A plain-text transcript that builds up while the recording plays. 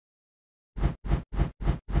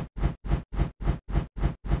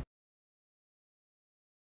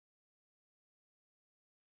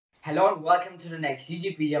Hello and welcome to the next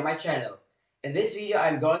YouTube video on my channel. In this video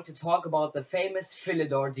I'm going to talk about the famous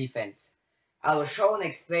Philidor defense. I will show and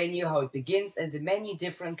explain you how it begins and the many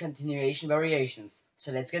different continuation variations.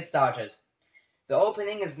 So let's get started. The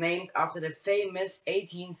opening is named after the famous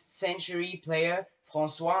 18th century player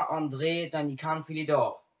François-André Danican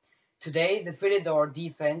Philidor. Today the Philidor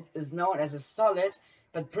defense is known as a solid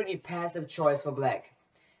but pretty passive choice for black.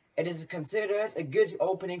 It is considered a good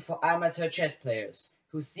opening for amateur chess players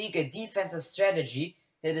who seek a defensive strategy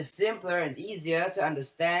that is simpler and easier to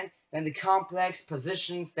understand than the complex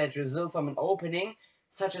positions that result from an opening,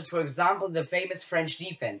 such as for example the famous French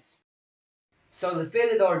defense. So the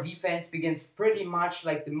Philidor defense begins pretty much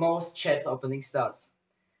like the most chess openings does,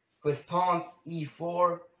 with pawns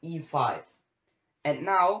e4, e5. And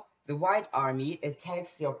now the white army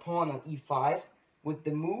attacks your pawn on e5 with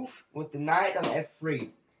the move with the knight on f3.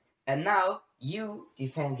 And now you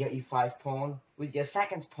defend your e5 pawn with your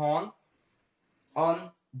second pawn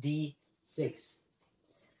on d6.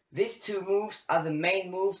 These two moves are the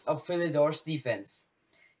main moves of Philidor's defense.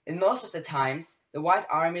 In most of the times, the white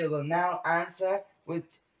army will now answer with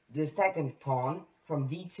the second pawn from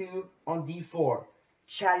d2 on d4,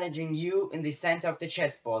 challenging you in the center of the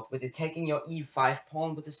chessboard with attacking your e5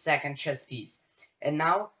 pawn with the second chess piece. And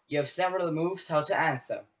now you have several moves how to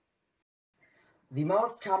answer. The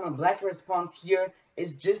most common black response here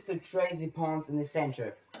is just to trade the pawns in the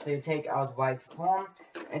center. So you take out white's pawn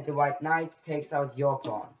and the white knight takes out your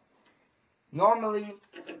pawn. Normally,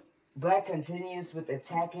 black continues with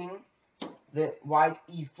attacking the white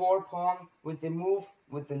e4 pawn with the move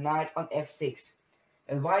with the knight on f6.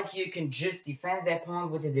 And white here can just defend their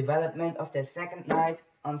pawn with the development of their second knight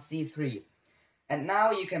on c3. And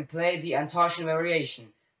now you can play the Antoschen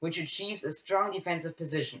variation, which achieves a strong defensive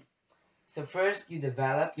position. So first you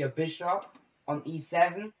develop your bishop on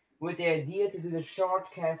e7 with the idea to do the short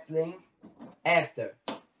castling after.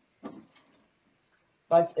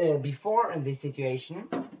 But before in this situation,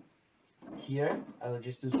 here I will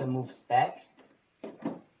just do some moves back.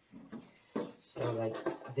 So like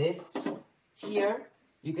this. Here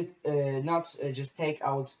you could not just take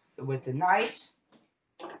out with the knight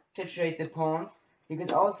to trade the pawns. You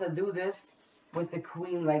could also do this with the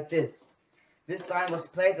queen like this. This line was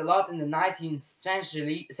played a lot in the 19th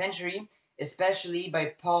century, especially by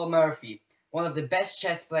Paul Murphy, one of the best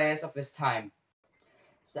chess players of his time.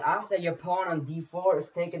 So after your pawn on d4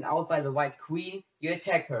 is taken out by the white queen, you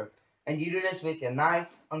attack her, and you do this with your knight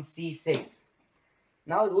on c6.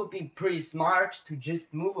 Now it would be pretty smart to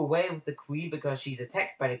just move away with the queen because she's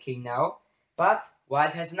attacked by the king now, but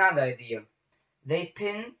white has another idea. They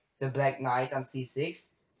pin the black knight on c6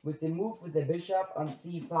 with the move with the bishop on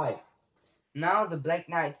c5. Now the black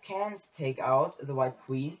knight can't take out the white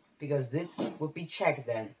queen, because this would be check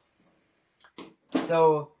then.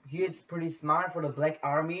 So here it's pretty smart for the black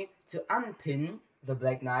army to unpin the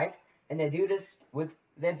black knight, and they do this with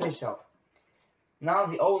their bishop. Now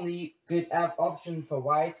the only good option for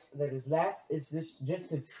white that is left is this, just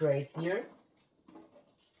to trade here.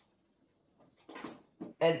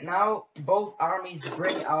 And now both armies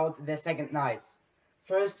bring out their second knights.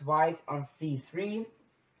 First white on c3,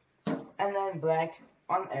 and then black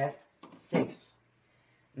on f6.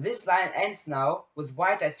 This line ends now with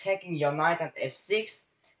white attacking your knight on f6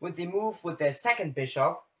 with the move with their second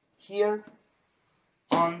bishop here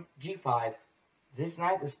on g5. This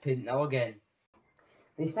knight is pinned now again.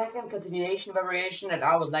 The second continuation variation that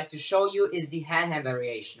I would like to show you is the Hanham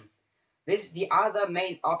variation. This is the other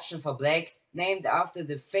main option for black, named after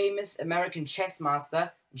the famous American chess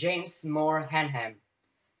master James Moore Hanham.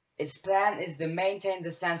 Its plan is to maintain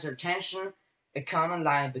the center tension. A common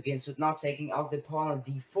line begins with not taking out the pawn on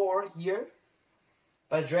d4 here,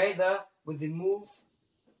 but rather with the move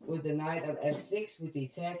with the knight on f6 with the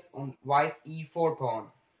attack on white's e4 pawn.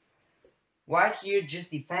 White here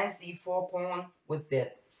just defends the e4 pawn with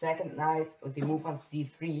the second knight with the move on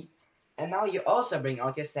c3, and now you also bring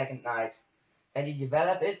out your second knight, and you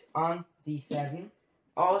develop it on d7,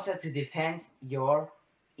 also to defend your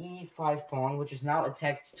e5 pawn, which is now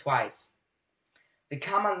attacked twice. The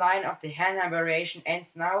common line of the Hanham variation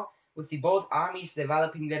ends now with the both armies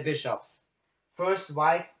developing their bishops. First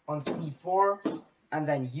white on c4, and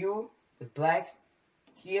then you with black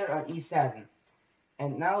here on e7.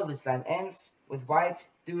 And now this line ends with white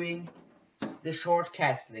doing the short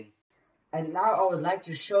castling. And now I would like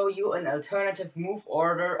to show you an alternative move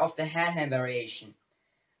order of the Hanham variation.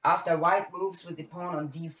 After white moves with the pawn on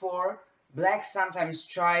d4, black sometimes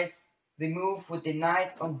tries the move with the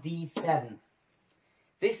knight on d7.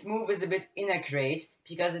 This move is a bit inaccurate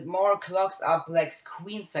because it more clogs up black's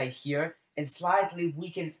queen side here and slightly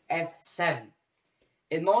weakens f7.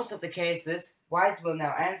 In most of the cases, white will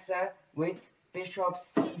now answer with bishop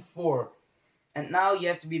c4. And now you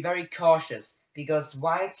have to be very cautious, because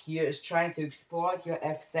white here is trying to exploit your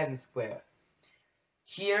f7 square.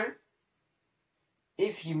 Here,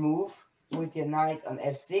 if you move with your knight on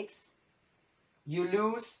f6, you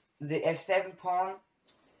lose the f7 pawn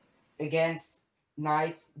against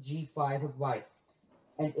knight g5 of white.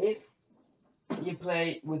 And if you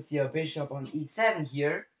play with your bishop on e7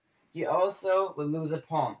 here, you also will lose a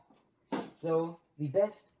pawn. So the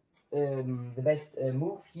best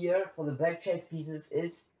move here for the black chess pieces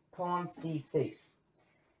is pawn c6.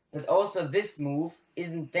 But also this move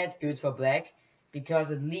isn't that good for black,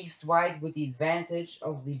 because it leaves white with the advantage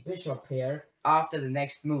of the bishop pair after the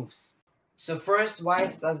next moves. So first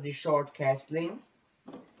white does the short castling,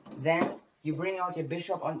 then you bring out your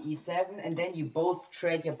bishop on e7, and then you both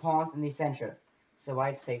trade your pawns in the center. So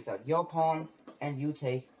white takes out your pawn, and you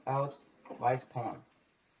take out white's pawn.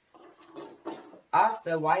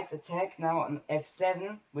 After white's attack now on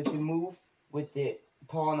f7, with the move with the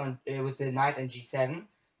pawn on with the knight on g7,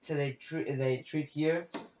 so they treat here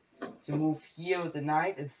to move here with the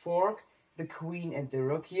knight and fork the queen and the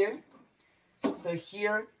rook here. So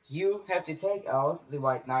here you have to take out the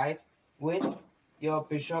white knight with your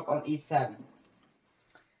bishop on e7.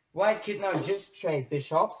 White could now just trade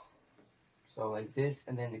bishops, so like this,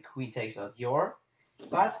 and then the queen takes out your.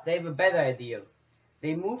 But they have a better idea.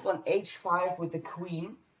 They move on h5 with the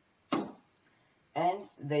queen, and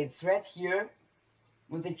they threat here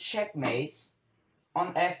with a checkmate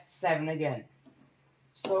on f7 again.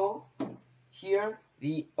 So here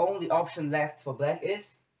the only option left for black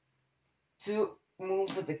is to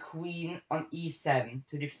move with the queen on e7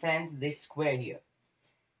 to defend this square here.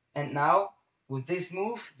 And now, with this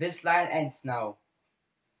move, this line ends now.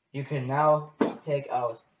 You can now take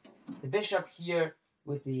out the bishop here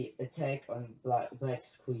with the attack on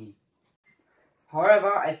black's queen.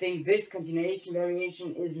 However, I think this continuation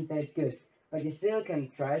variation isn't that good, but you still can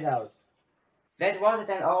try it out. That was it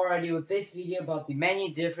then already with this video about the many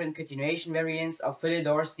different continuation variants of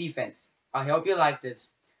Philidor's defense. I hope you liked it.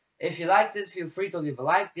 If you liked it, feel free to leave a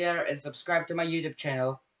like there and subscribe to my YouTube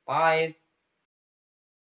channel. Bye!